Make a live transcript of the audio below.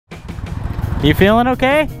You feeling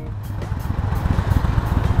okay?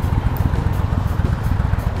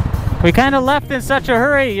 We kind of left in such a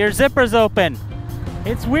hurry. Your zipper's open.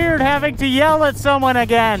 It's weird having to yell at someone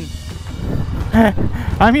again.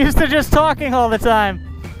 I'm used to just talking all the time.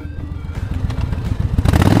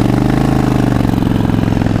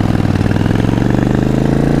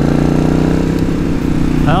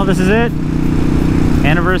 Well, this is it.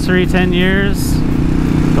 Anniversary 10 years.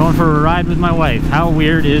 Going for a ride with my wife. How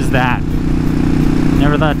weird is that?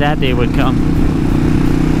 Never thought that day would come.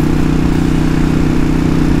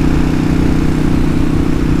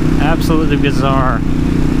 Absolutely bizarre.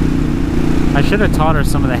 I should have taught her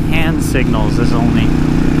some of the hand signals, is the only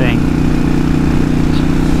thing.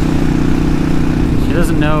 She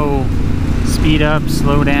doesn't know speed up,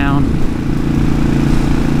 slow down.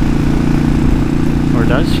 Or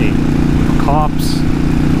does she? Cops.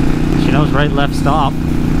 She knows right, left, stop.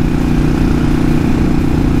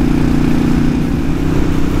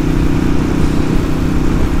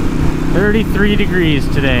 "33 degrees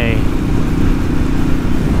today.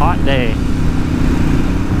 Hot day.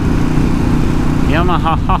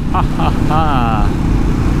 Yamaha ha ha ha ha.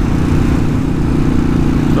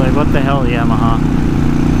 Like, what the hell, Yamaha?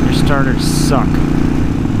 Your starters suck.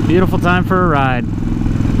 Beautiful time for a ride.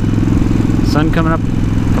 Sun coming up,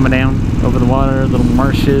 coming down over the water, little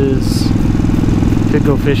marshes. Could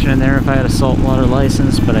go fishing in there if I had a saltwater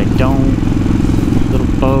license, but I don't.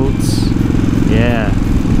 Little boats. Yeah,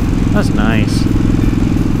 that's nice.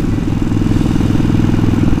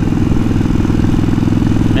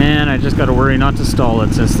 Man, I just gotta worry not to stall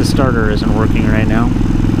it since the starter isn't working right now.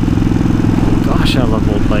 Gosh, I love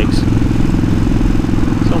old bikes.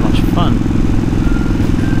 So much fun.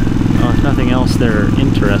 Oh, if nothing else, they're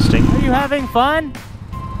interesting. Are you having fun?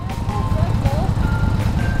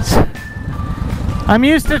 I'm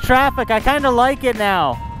used to traffic. I kind of like it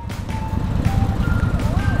now.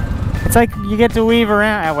 It's like you get to weave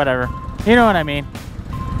around. Whatever. You know what I mean.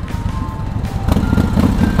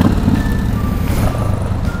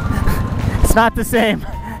 It's not the same.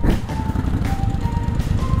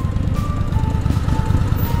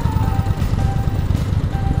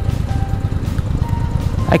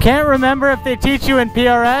 I can't remember if they teach you in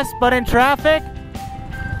PRS, but in traffic,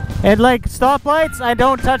 and like stoplights, I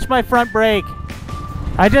don't touch my front brake.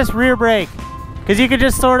 I just rear brake. Because you can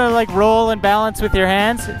just sort of like roll and balance with your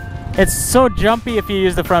hands. It's so jumpy if you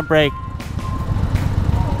use the front brake.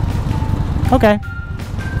 Okay.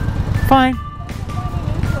 Fine.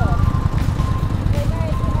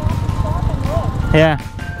 Yeah.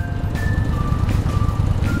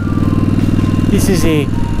 This is a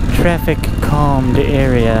traffic calmed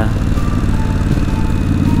area.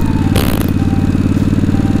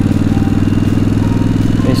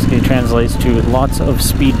 Basically translates to lots of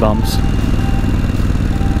speed bumps.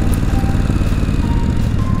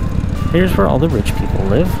 Here's where all the rich people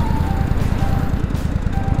live.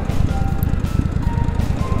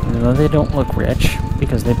 Even though they don't look rich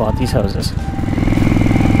because they bought these houses.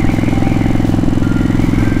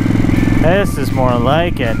 This is more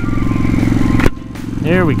like it.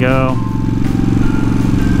 Here we go.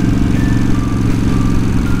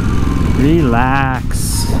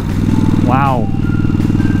 Relax. Wow.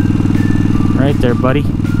 Right there, buddy.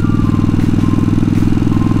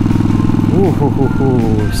 Ooh, hoo, hoo,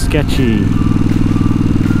 hoo. Sketchy.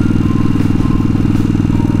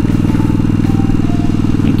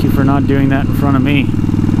 Thank you for not doing that in front of me.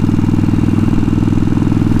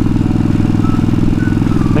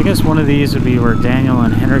 I guess one of these would be where Daniel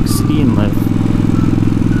and Henrik Steen live.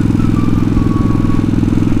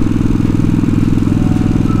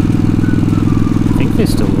 I think they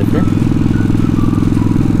still live here.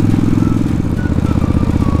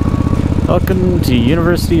 Welcome to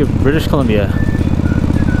University of British Columbia.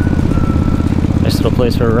 Nice little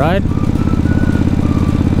place for a ride.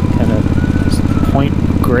 Kind of Point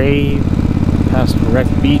Grey past Wreck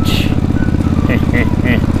Beach.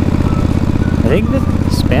 I think the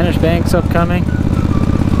Spanish Bank's upcoming.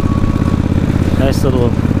 Nice little...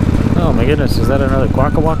 Oh my goodness, is that another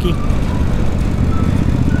Kwakawaki?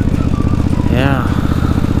 Yeah.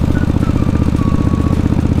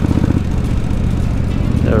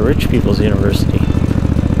 The rich people's university.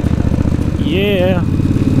 Yeah.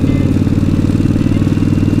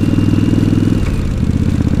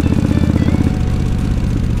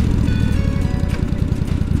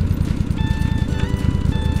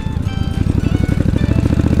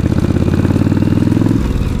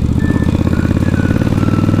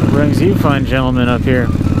 You fine gentlemen up here.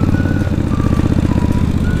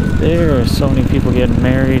 There are so many people getting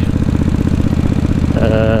married. I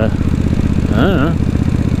don't know.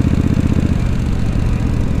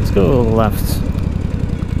 It's Let's go left.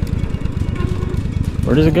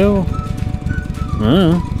 Where does it go?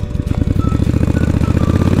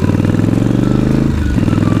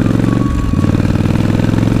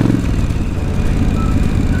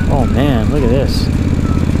 Oh man, look at this.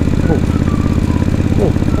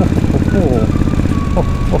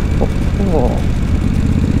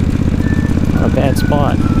 Not a bad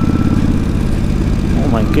spot. Oh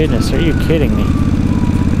my goodness, are you kidding me?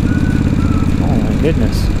 Oh my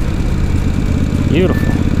goodness.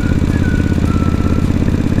 Beautiful.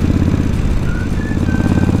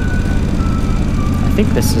 I think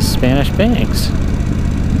this is Spanish Banks.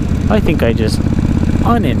 I think I just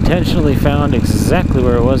unintentionally found exactly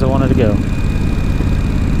where it was I wanted to go.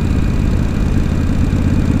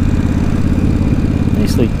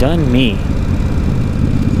 Nicely done, me.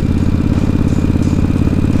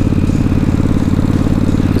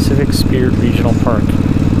 Pacific Spirit Regional Park.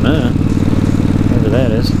 Whatever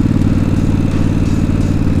that is.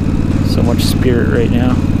 So much spirit right now.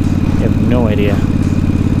 You have no idea.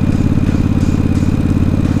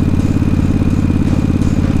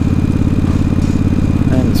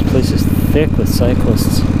 Man, this place is thick with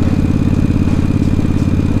cyclists.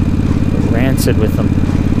 Rancid with them.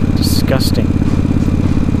 Disgusting.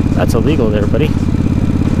 That's illegal there, buddy.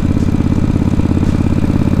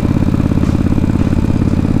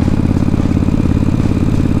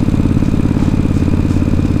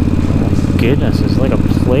 Oh goodness, it's like a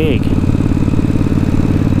plague.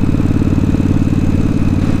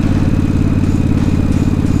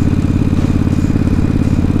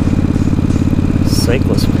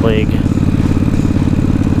 Cyclist plague.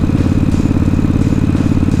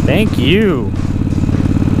 Thank you.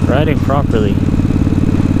 Riding properly.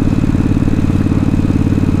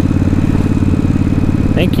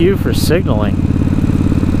 Thank you for signaling.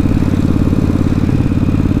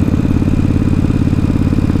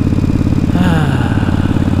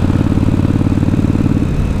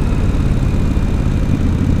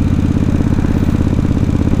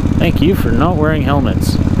 Thank you for not wearing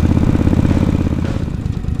helmets.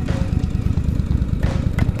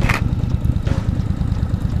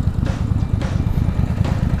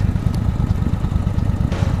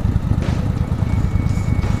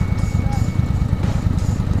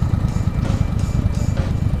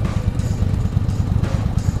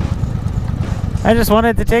 I just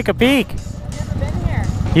wanted to take a peek. I've never been here.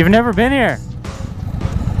 You've never been here?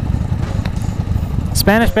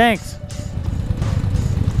 Spanish Banks.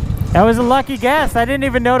 That was a lucky guess. I didn't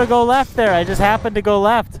even know to go left there. I just happened to go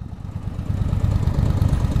left.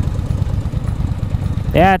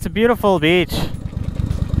 Yeah, it's a beautiful beach.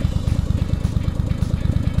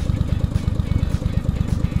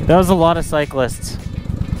 That was a lot of cyclists.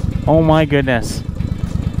 Oh my goodness.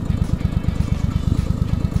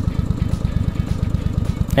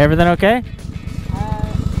 Everything okay? I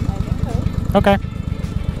think so. Okay.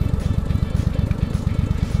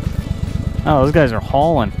 Oh, those guys are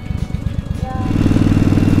hauling. Yeah.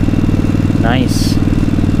 Nice.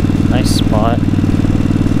 Nice spot.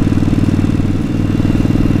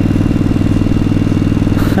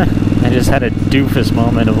 I just had a doofus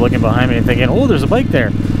moment of looking behind me and thinking, oh, there's a bike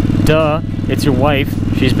there. Duh, it's your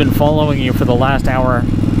wife. She's been following you for the last hour.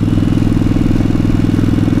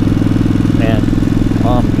 Man,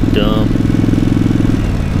 I'm dumb.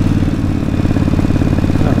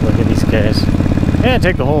 Oh, look at these guys. Yeah,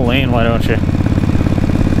 take the whole lane, why don't you?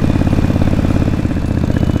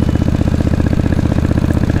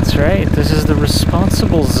 That's right, this is the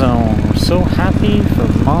responsible zone. We're so happy for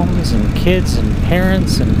moms and kids and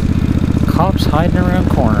parents and cops hiding around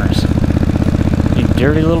corners. You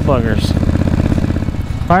dirty little buggers.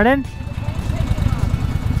 Pardon?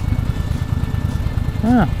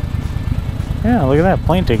 Oh. Yeah, look at that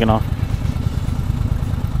plane taking off.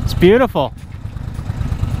 It's beautiful.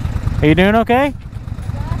 Are you doing okay?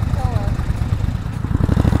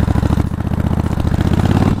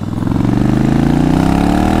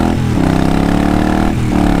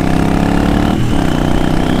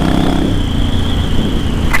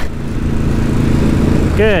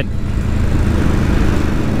 Good.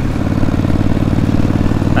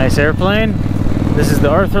 Nice airplane. This is the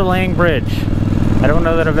Arthur Lang Bridge. I don't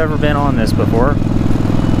know that I've ever been on this before.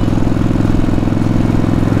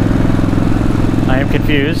 I am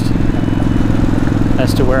confused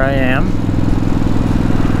as to where I am,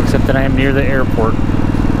 except that I am near the airport.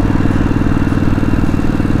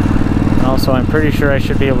 And also, I'm pretty sure I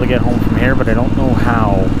should be able to get home from here, but I don't know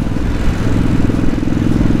how.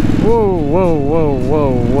 Whoa, whoa, whoa,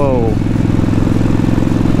 whoa, whoa.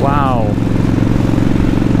 Wow.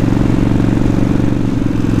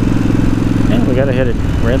 Yeah, we gotta hit a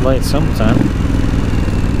red light sometime.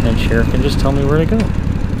 then Sheriff can just tell me where to go.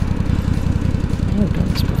 I've done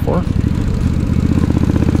this before.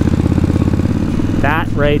 That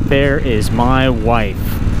right there is my wife.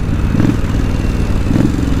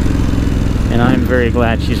 And I'm very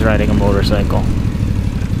glad she's riding a motorcycle.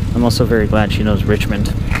 I'm also very glad she knows Richmond.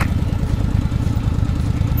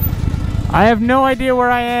 I have no idea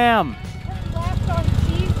where I am. Turn left on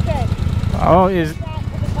Cheesehead. Oh, is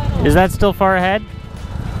that still far ahead?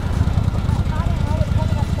 I don't know. It's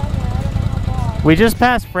coming up somewhere. I don't know how far. We just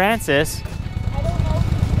passed Francis. I don't know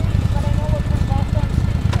the street, but I know we're turning left on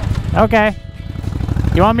Cheesehead. Okay.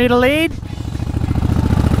 You want me to lead?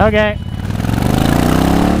 Okay.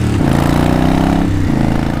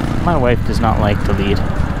 My wife does not like to lead.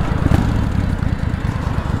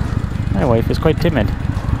 My wife is quite timid,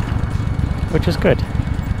 which is good.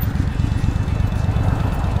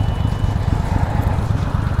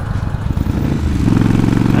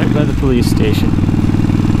 Right by the police station.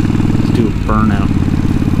 Let's do a burnout.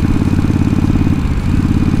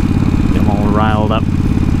 Get them all riled up.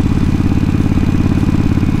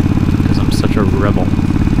 Because I'm such a rebel.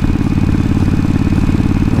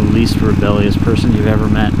 The least rebellious person you've ever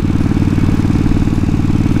met.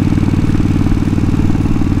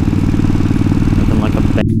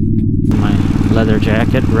 My leather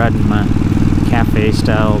jacket, riding my cafe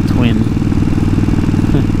style twin.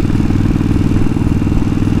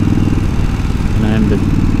 And I'm the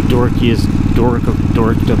dorkiest dork of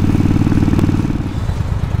dorkdom.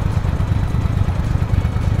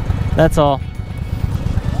 That's all.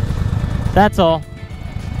 That's all.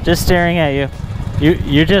 Just staring at you.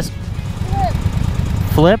 You just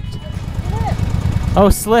flipped? Oh,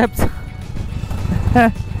 slipped.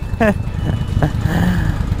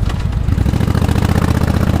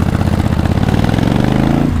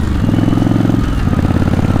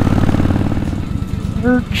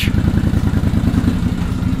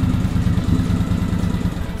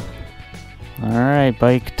 Alright,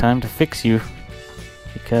 bike, time to fix you.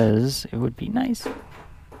 Because it would be nice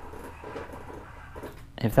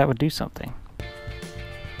if that would do something.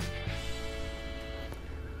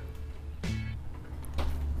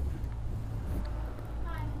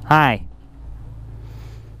 Hi.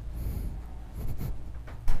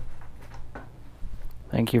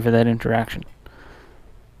 Thank you for that interaction.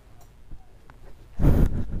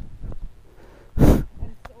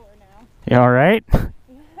 You alright?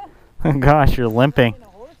 Gosh, you're limping.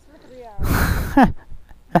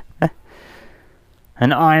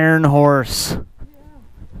 An iron horse.